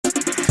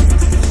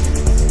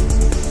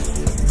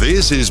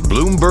This is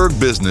Bloomberg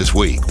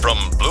Businessweek from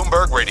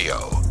Bloomberg Radio.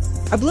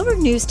 Our Bloomberg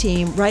News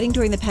team writing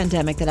during the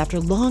pandemic that after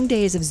long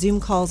days of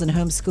Zoom calls and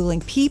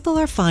homeschooling, people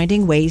are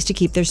finding ways to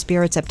keep their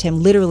spirits up, Tim,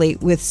 literally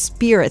with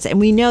spirits. And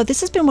we know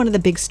this has been one of the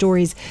big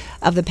stories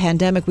of the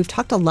pandemic. We've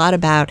talked a lot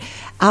about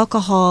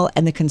alcohol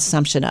and the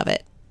consumption of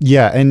it.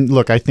 Yeah. And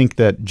look, I think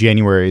that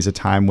January is a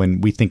time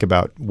when we think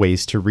about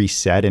ways to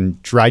reset.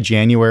 And dry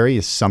January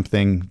is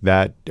something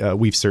that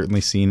we've certainly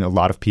seen a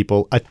lot of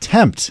people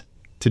attempt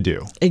to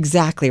do.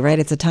 Exactly, right?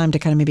 It's a time to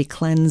kind of maybe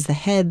cleanse the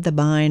head, the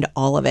mind,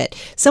 all of it.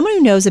 Someone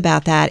who knows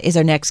about that is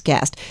our next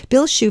guest,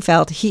 Bill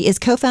Shufelt. He is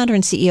co-founder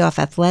and CEO of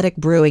Athletic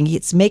Brewing.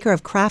 He's maker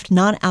of craft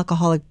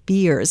non-alcoholic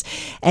beers.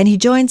 And he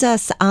joins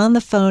us on the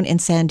phone in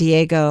San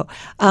Diego.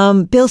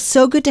 Bill,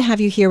 so good to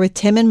have you here with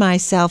Tim and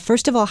myself.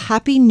 First of all,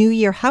 Happy New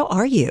Year. How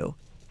are you?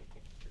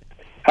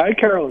 Hi,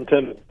 Carol and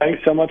Tim.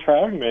 Thanks so much for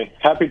having me.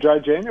 Happy dry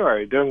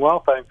January. Doing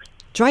well, thanks.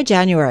 Dry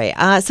January.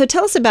 So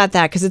tell us about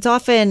that, because it's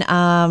often,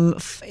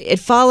 it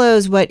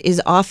follows what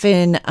is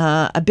often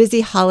a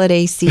busy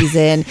holiday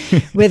season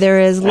where there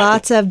is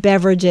lots of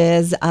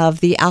beverages of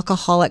the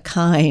alcoholic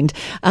kind.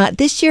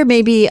 This year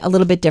maybe a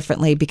little bit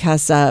differently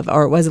because of,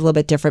 or it was a little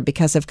bit different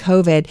because of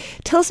COVID.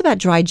 Tell us about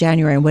Dry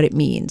January and what it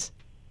means.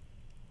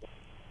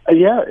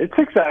 Yeah, it's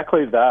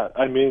exactly that.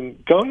 I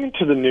mean, going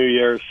into the new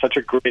year is such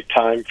a great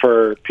time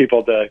for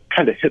people to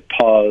kind of hit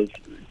pause,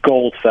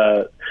 goal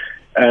set,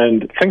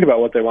 and think about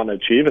what they want to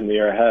achieve in the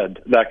year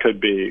ahead. That could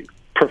be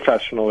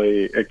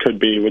professionally, it could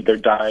be with their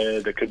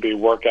diet, it could be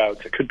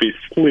workouts, it could be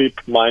sleep,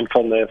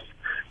 mindfulness,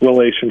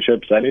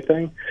 relationships,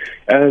 anything.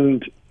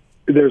 And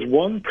there's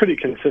one pretty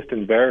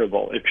consistent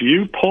variable. If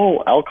you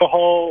pull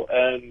alcohol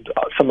and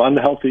some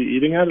unhealthy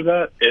eating out of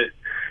that,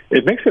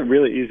 it makes it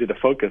really easy to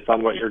focus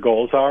on what your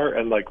goals are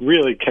and like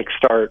really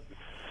kickstart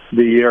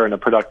the year in a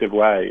productive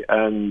way.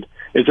 And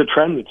it's a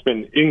trend that's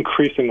been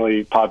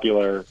increasingly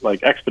popular, like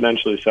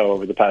exponentially so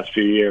over the past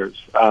few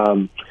years.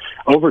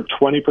 Over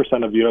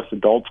 20% of U.S.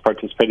 adults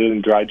participated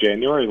in Dry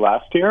January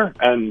last year,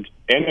 and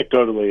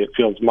anecdotally, it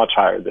feels much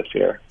higher this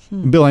year.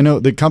 Bill, I know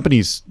the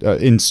company's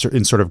in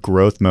sort of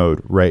growth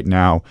mode right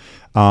now.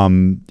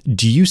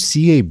 Do you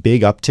see a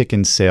big uptick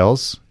in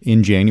sales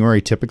in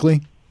January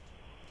typically?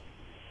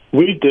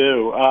 We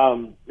do.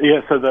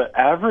 So the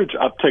average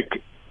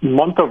uptick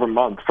month over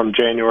month from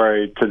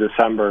January to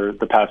December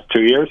the past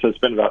 2 years has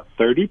been about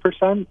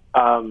 30%.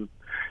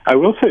 I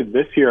will say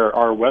this year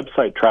our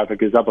website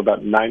traffic is up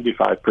about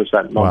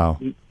 95%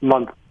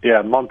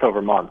 month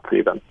over month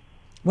even.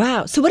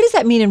 Wow. So what does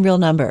that mean in real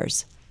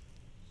numbers?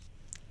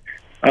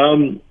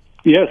 So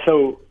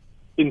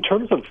in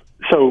terms of,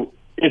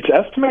 it's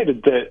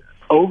estimated that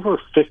over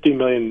 50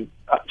 million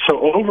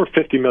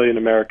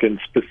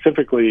Americans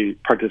specifically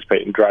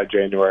participate in Dry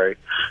January,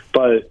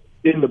 but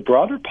in the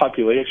broader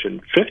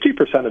population,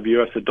 50% of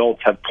U.S.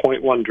 adults have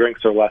 0.1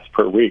 drinks or less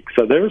per week.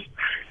 So there's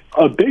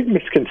a big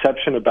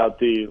misconception about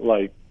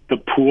the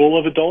pool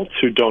of adults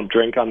who don't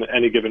drink on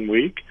any given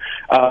week,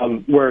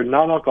 where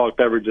non-alcoholic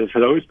beverages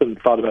had always been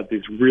thought about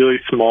these really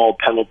small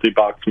penalty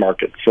box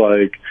markets,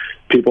 like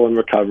people in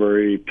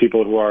recovery,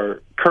 people who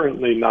are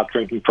currently not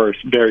drinking for a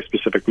very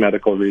specific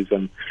medical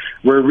reason,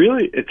 where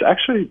really it's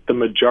actually the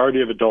majority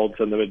of adults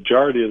and the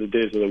majority of the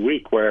days of the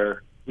week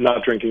where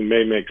not drinking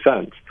may make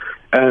sense.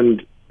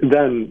 And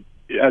then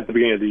at the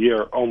beginning of the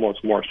year,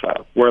 almost more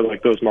so, where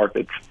like those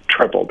markets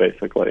triple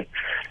basically.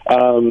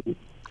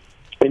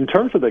 In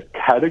terms of the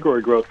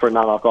category growth for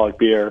non-alcoholic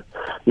beer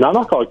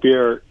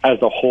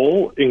as a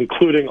whole,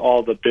 including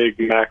all the big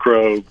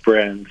macro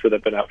brands that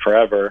have been out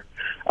forever,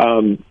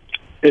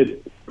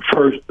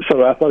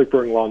 Athletic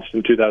Brewing launched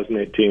in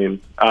 2018.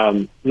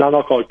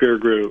 Non-alcoholic beer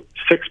grew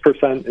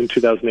 6% in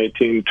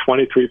 2018,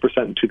 23%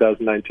 in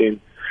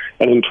 2019.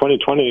 And in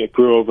 2020, it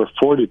grew over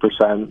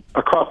 40%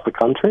 across the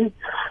country.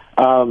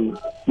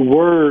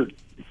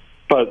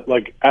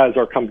 As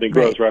our company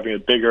grows, we're having a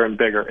bigger and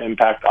bigger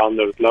impact on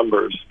those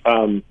numbers.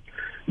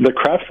 The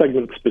craft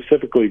segment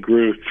specifically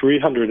grew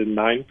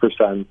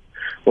 309%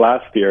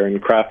 last year in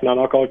craft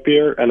non-alcoholic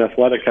beer, and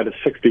Athletic had a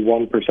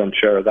 61%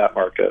 share of that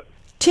market.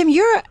 Tim,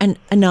 you're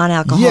a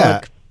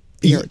non-alcoholic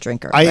beer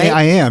drinker, right?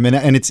 I am,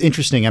 and it's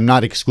interesting. I'm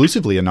not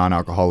exclusively a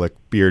non-alcoholic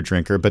beer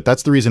drinker, but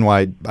that's the reason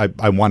why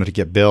I wanted to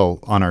get Bill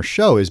on our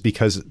show, is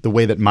because the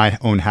way that my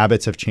own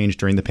habits have changed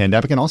during the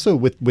pandemic, and also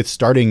with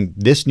starting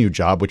this new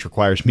job, which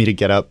requires me to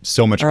get up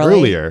so much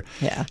earlier.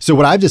 Yeah. So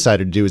what I've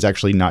decided to do is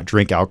actually not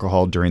drink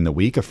alcohol during the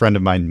week. A friend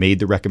of mine made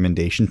the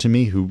recommendation to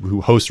me, who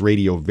hosts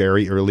radio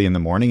very early in the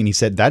morning, and he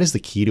said that is the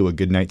key to a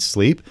good night's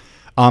sleep.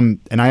 And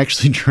I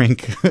actually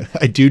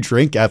I do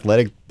drink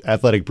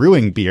Athletic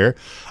Brewing beer.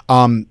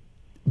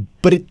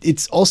 But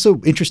it's also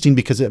interesting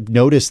because I've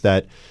noticed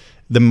that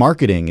the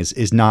marketing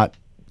is not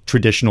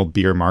traditional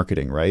beer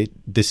marketing, right?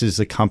 This is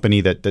a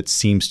company that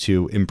seems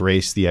to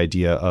embrace the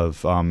idea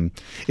of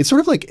it's sort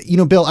of like,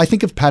 Bill, I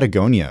think of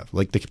Patagonia,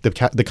 like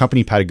the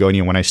company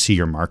Patagonia. When I see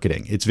your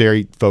marketing, it's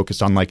very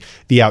focused on like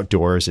the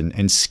outdoors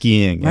and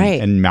skiing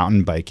and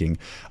mountain biking.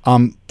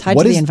 Tied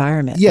to the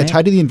environment. Yeah, right?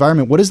 Tied to the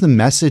environment. What is the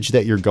message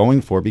that you're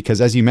going for?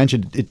 Because as you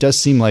mentioned, it does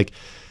seem like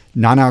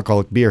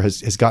non-alcoholic beer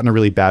has gotten a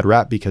really bad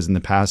rap because in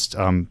the past,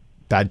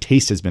 bad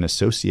taste has been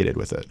associated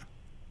with it.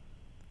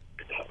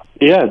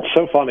 Yeah, it's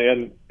so funny.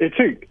 And it's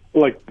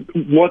like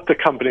what the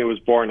company was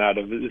born out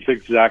of is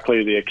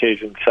exactly the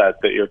occasion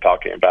set that you're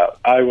talking about.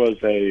 I was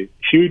a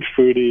huge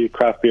foodie,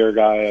 craft beer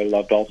guy. I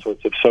loved all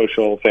sorts of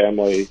social,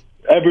 family,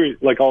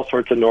 all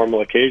sorts of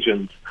normal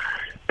occasions.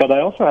 But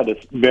I also had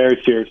this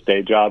very serious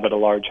day job at a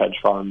large hedge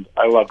fund.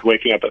 I loved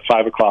waking up at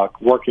 5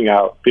 o'clock, working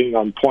out, being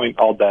on point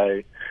all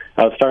day.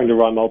 I was starting to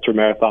run ultra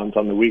marathons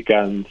on the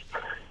weekends.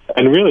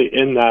 And really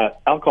in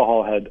that,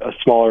 alcohol had a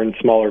smaller and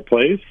smaller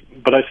place,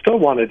 but I still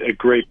wanted a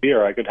great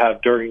beer I could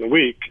have during the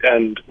week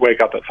and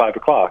wake up at 5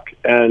 o'clock.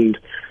 And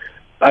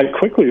I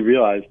quickly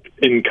realized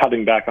in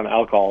cutting back on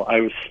alcohol, I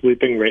was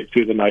sleeping right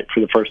through the night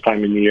for the first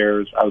time in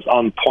years. I was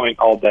on point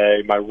all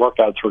day. My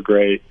workouts were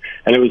great.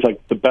 And it was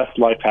like the best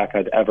life hack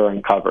I'd ever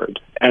uncovered.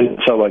 And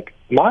so like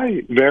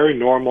my very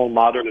normal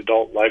modern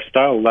adult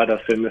lifestyle led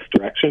us in this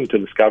direction to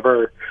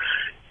discover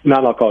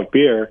non-alcoholic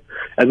beer.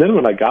 And then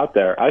when I got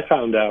there, I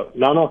found out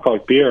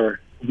non-alcoholic beer,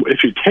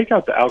 if you take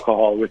out the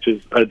alcohol, which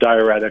is a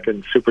diuretic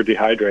and super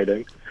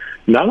dehydrating,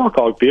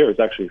 non-alcoholic beer is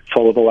actually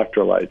full of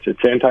electrolytes. It's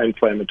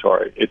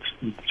anti-inflammatory. It's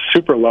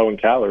super low in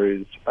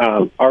calories.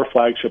 Our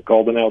flagship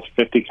Golden Ale is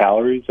 50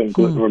 calories and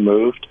gluten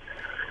removed.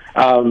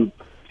 So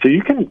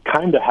you can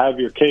kind of have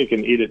your cake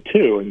and eat it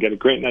too and get a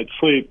great night's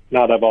sleep,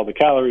 not have all the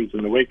calories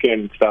and the weight gain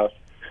and stuff.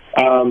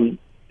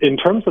 In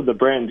terms of the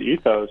brand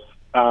ethos,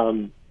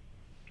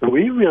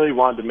 we really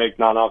wanted to make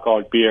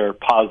non-alcoholic beer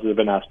positive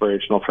and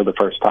aspirational for the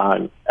first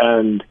time.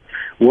 And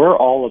we're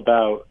all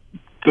about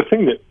the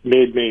thing that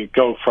made me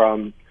go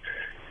from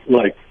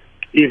like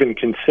even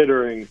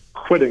considering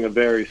quitting a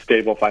very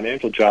stable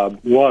financial job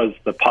was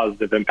the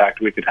positive impact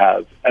we could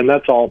have. And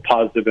that's all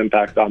positive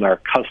impact on our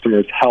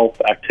customers'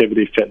 health,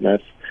 activity,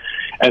 fitness,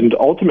 and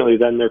ultimately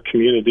then their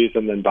communities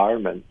and the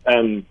environment.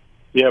 And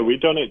yeah, we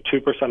donate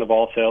 2% of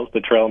all sales to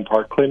trail and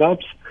park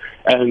cleanups.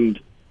 And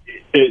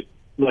it,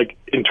 like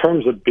in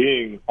terms of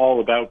being all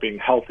about being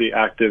healthy,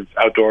 active,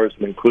 outdoors,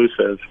 and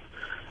inclusive,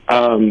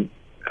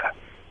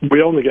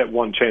 we only get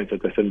one chance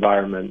at this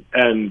environment,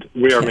 and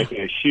we are making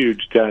a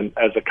huge dent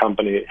as a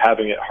company,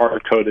 having it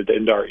hard-coded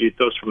into our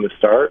ethos from the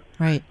start.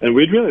 Right. And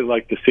we'd really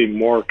like to see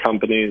more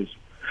companies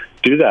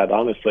do that,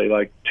 honestly.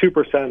 Like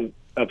 2%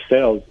 of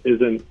sales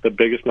isn't the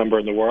biggest number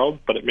in the world,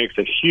 but it makes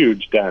a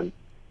huge dent.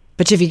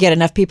 But if you get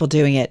enough people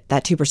doing it,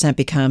 that 2%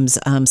 becomes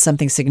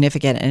something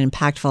significant and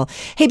impactful.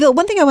 Hey, Bill,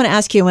 one thing I want to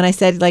ask you, when I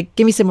said, like,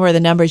 give me some more of the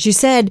numbers, you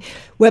said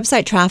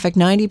website traffic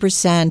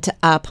 90%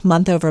 up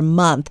month over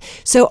month.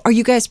 So are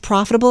you guys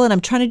profitable? And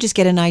I'm trying to just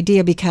get an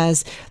idea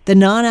because the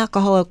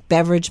non-alcoholic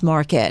beverage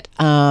market,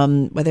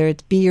 whether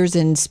it's beers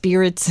and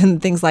spirits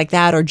and things like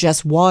that, or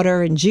just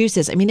water and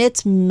juices, I mean,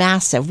 it's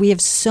massive. We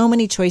have so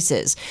many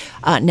choices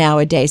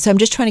nowadays. So I'm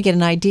just trying to get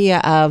an idea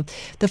of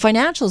the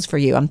financials for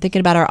you. I'm thinking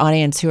about our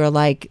audience who are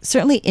like,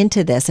 certainly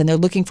into this, and they're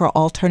looking for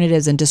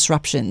alternatives and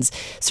disruptions,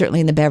 certainly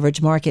in the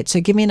beverage market. So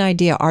give me an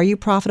idea. Are you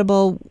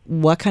profitable?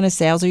 What kind of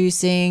sales are you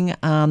seeing?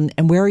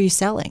 And where are you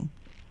selling?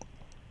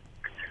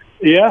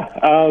 Yeah.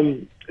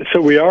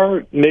 So we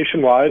are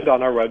nationwide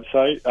on our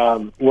website.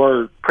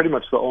 We're pretty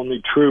much the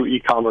only true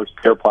e-commerce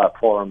beer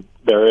platform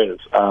there is.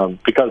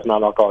 Because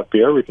non-alcoholic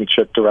beer, we can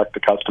ship direct to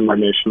customer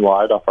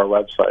nationwide off our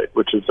website,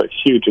 which is a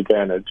huge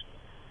advantage.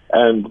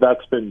 And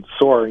that's been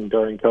soaring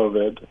during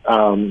COVID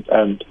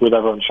and with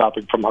everyone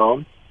shopping from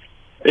home.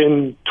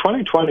 In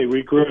 2020,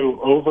 we grew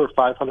over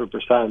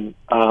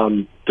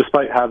 500%,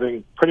 despite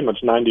having pretty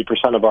much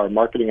 90% of our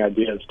marketing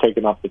ideas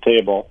taken off the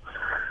table.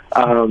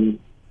 And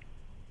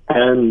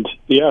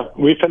yeah,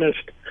 we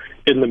finished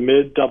in the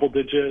mid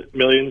double-digit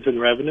millions in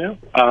revenue,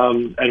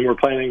 and we're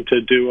planning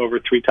to do over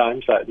 3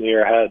 times that in the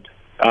year ahead.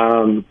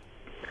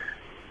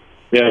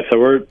 Yeah, so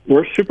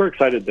we're super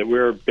excited that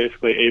we're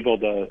basically able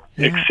to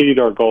exceed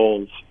our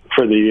goals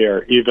for the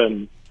year,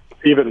 even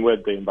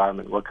with the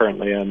environment we're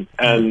currently in.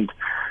 And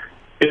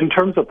in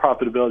terms of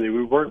profitability,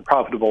 we weren't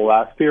profitable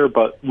last year,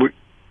 but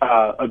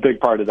a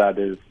big part of that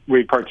is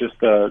we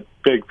purchased a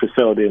big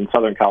facility in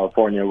Southern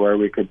California where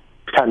we could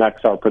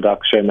 10x our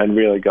production and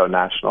really go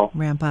national.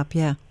 Ramp up,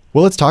 yeah.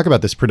 Well, let's talk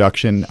about this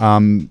production.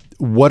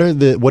 What is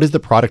the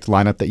product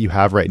lineup that you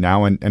have right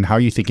now, and how are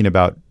you thinking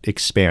about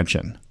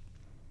expansion?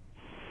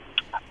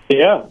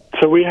 Yeah,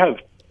 so we have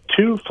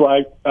 3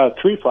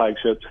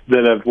 flagships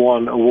that have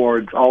won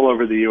awards all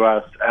over the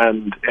U.S.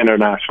 and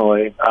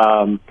internationally.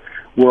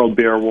 World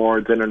Beer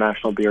Awards,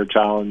 International Beer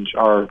Challenge.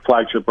 Our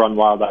flagship Run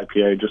Wild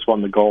IPA just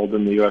won the gold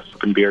in the U.S.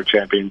 Open Beer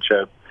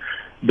Championship.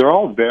 They're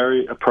all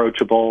very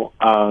approachable.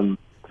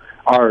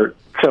 Our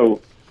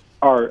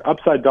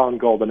Upside Down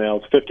Golden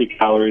Ale is 50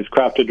 calories,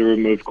 crafted to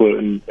remove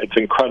gluten. It's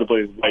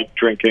incredibly light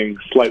drinking,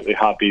 slightly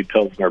hoppy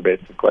Pilsner,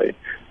 basically.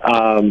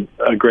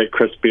 A great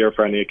crisp beer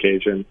for any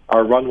occasion.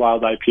 Our Run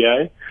Wild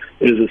IPA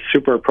is a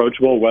super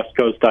approachable West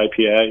Coast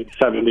IPA,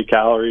 70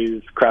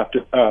 calories,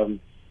 crafted,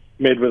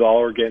 made with all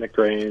organic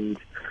grains.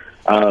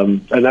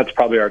 And that's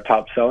probably our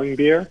top selling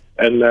beer.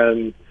 And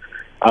then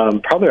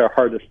probably our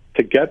hardest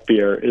to get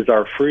beer is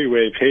our Free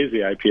Wave Hazy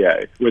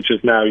IPA, which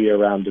is now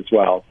year-round as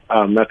well.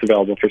 That's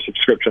available for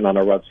subscription on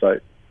our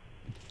website.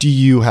 Do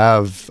you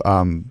have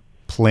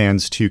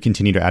plans to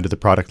continue to add to the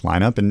product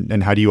lineup?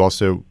 And how do you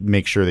also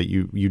make sure that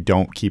you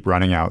don't keep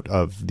running out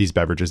of these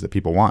beverages that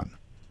people want?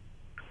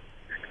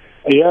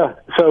 Yeah,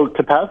 so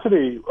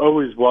capacity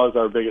always was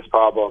our biggest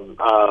problem,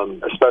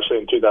 especially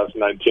in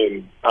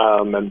 2019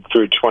 and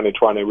through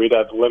 2020. We'd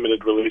have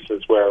limited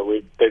releases where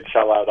they'd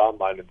sell out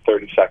online in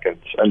 30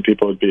 seconds, and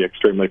people would be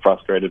extremely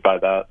frustrated by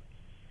that.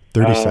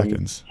 30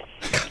 seconds.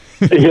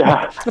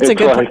 Yeah,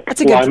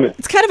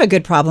 it's kind of a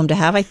good problem to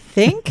have, I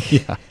think.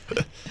 Yeah,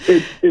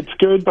 it's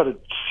good, but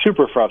it's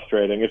super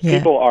frustrating. If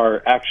people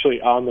are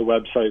actually on the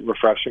website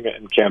refreshing it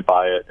and can't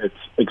buy it,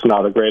 it's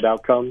not a great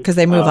outcome because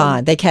they move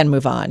on. They can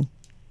move on.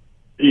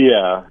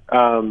 Yeah.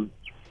 And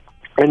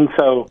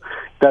so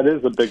that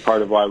is a big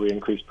part of why we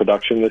increased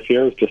production this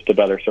year, is just to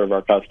better serve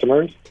our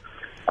customers.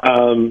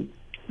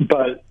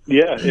 But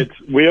yeah,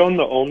 we own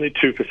the only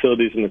 2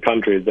 facilities in the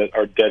country that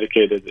are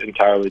dedicated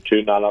entirely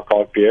to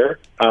non-alcoholic beer.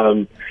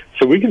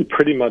 So we can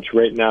pretty much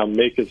right now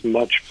make as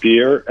much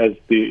beer as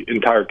the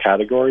entire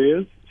category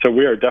is. So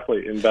we are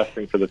definitely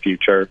investing for the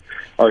future,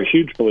 are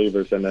huge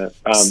believers in it.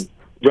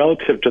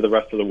 Relative to the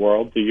rest of the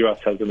world, the U.S.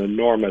 has an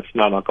enormous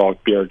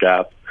non-alcoholic beer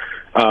gap.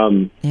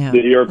 The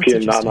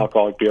European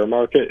non-alcoholic beer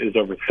market is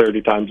over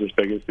 30 times as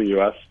big as the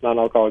U.S.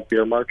 non-alcoholic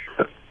beer market.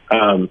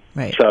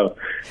 Right. So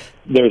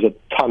there's a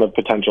ton of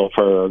potential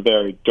for a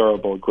very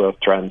durable growth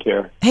trend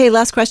here. Hey,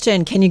 last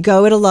question. Can you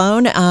go it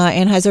alone?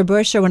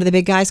 Anheuser-Busch or one of the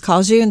big guys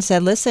calls you and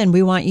said, listen,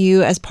 we want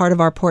you as part of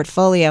our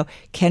portfolio.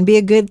 Can be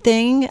a good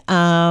thing,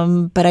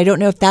 but I don't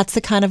know if that's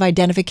the kind of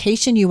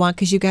identification you want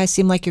because you guys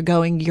seem like you're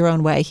going your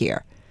own way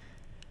here.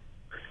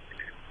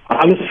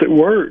 Honestly,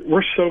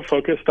 we're so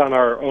focused on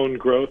our own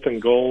growth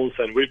and goals,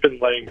 and we've been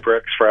laying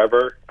bricks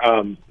forever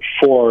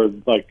for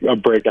like a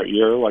breakout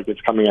year, like it's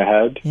coming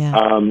ahead.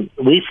 Yeah.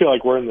 We feel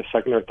like we're in the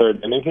second or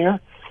third inning here.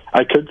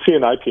 I could see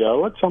an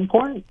IPO at some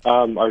point.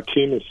 Our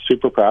team is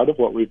super proud of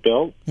what we've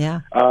built.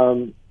 Yeah.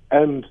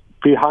 And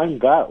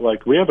behind that,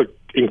 like we have an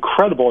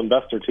incredible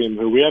investor team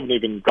who we haven't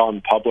even gone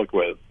public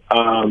with.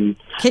 Do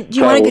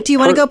you want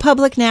to go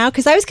public now?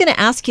 Because I was going to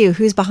ask you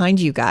who's behind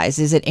you guys.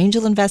 Is it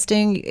angel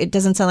investing? It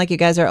doesn't sound like you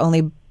guys you're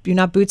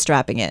not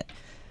bootstrapping it.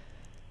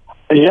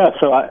 Yeah,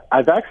 so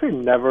I've actually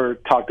never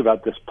talked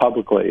about this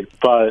publicly,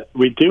 but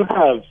we do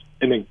have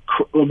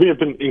we have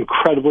been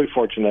incredibly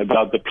fortunate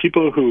about the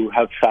people who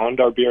have found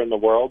our beer in the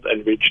world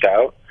and reached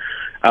out.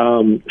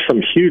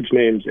 Some huge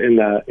names in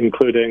that,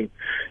 including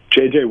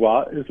J.J.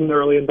 Watt is an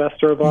early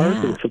investor of ours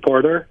and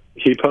supporter.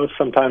 He posts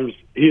sometimes.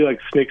 He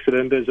sneaks it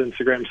into his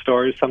Instagram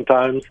stories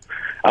sometimes.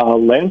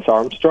 Lance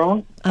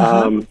Armstrong,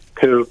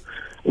 who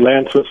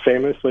Lance was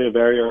famously a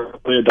very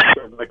early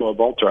adopter of Michelob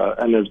Ultra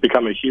and has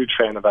become a huge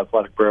fan of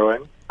Athletic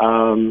Brewing.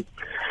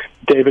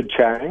 David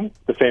Chang,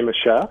 the famous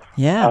chef.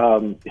 Yeah.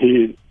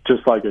 He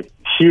just like a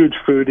huge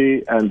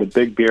foodie and a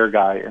big beer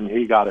guy, and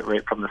he got it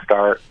right from the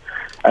start.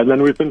 And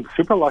then we've been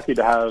super lucky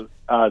to have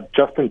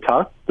Justin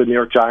Tuck, the New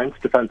York Giants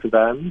defensive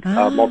end,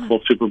 multiple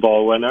Super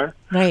Bowl winner.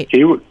 Right.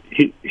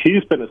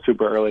 He's been a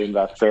super early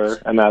investor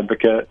and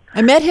advocate.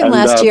 I met him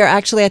last year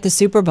actually at the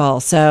Super Bowl.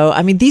 So,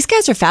 I mean, these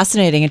guys are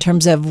fascinating in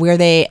terms of where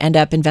they end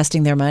up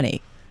investing their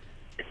money.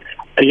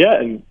 Yeah,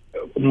 and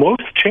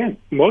most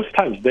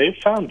times they've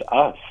found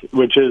us,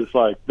 which is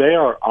like they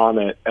are on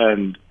it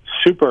and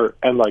super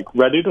and like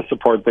ready to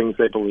support things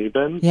they believe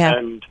in. Yeah.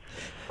 And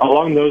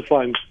along those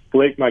lines,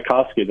 Blake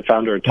Mykowski, the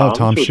founder of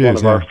Tom's, was one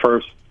of our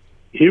first.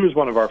 He was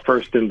one of our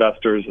first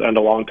investors and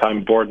a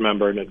longtime board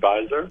member and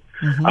advisor.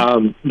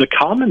 Mm-hmm. The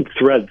common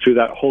thread through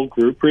that whole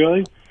group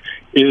really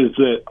is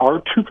that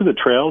our Two for the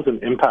Trails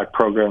and Impact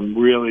program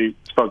really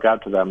spoke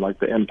out to them, like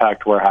the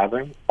impact we're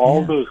having.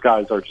 All those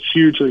guys are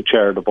hugely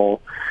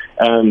charitable.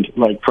 And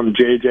like from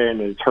JJ and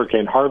his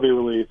Hurricane Harvey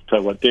relief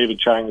to what David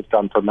Chang has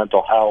done for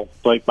mental health,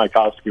 Blake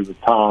Mykowski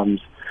with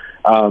Tom's,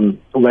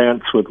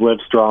 Lance with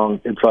Livestrong,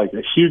 it's like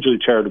a hugely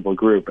charitable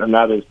group. And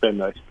that has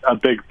been a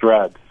big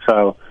thread.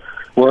 So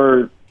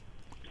we're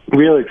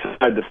really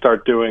excited to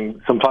start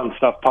doing some fun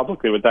stuff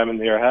publicly with them in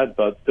the year ahead,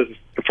 but this is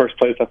the first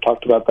place I've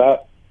talked about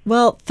that.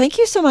 Well, thank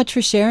you so much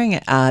for sharing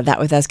that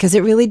with us, because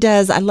it really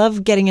does. I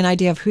love getting an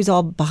idea of who's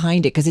all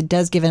behind it, because it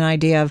does give an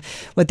idea of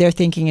what they're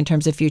thinking in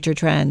terms of future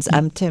trends.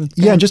 Tim.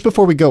 Yeah, and just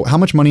before we go, how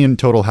much money in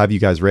total have you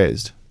guys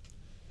raised?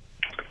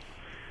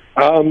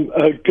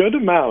 A good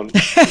amount.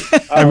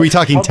 Are we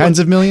talking tens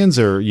of millions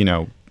or,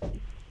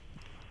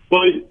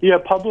 Well, yeah,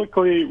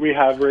 publicly we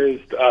have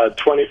raised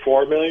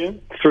 $24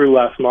 million through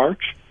last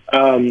March,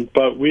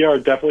 but we are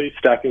definitely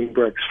stacking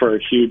bricks for a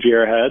huge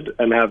year ahead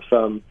and have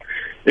some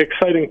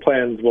exciting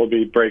plans we'll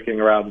be breaking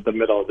around the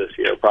middle of this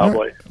year,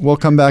 probably. Right. We'll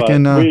come back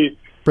and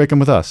break them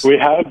with us.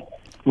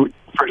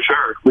 For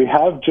sure. We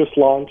have just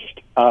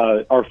launched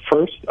our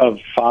first of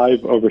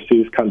 5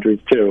 overseas countries,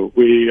 too.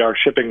 We are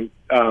shipping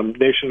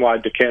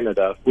nationwide to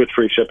Canada with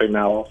free shipping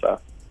now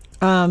also.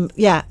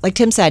 Yeah, like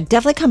Tim said,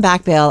 definitely come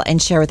back, Bill,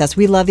 and share with us.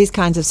 We love these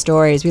kinds of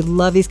stories. We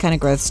love these kind of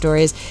growth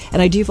stories.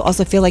 And I do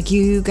also feel like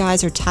you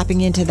guys are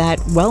tapping into that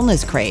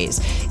wellness craze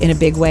in a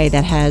big way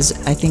that has,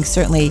 I think,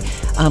 certainly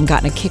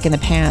gotten a kick in the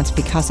pants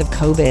because of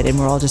COVID. And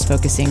we're all just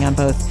focusing on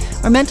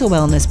both our mental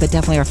wellness, but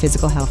definitely our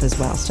physical health as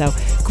well. So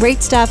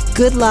great stuff.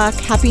 Good luck.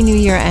 Happy New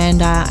Year.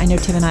 And I know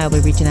Tim and I will be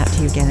reaching out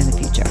to you again in the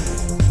future.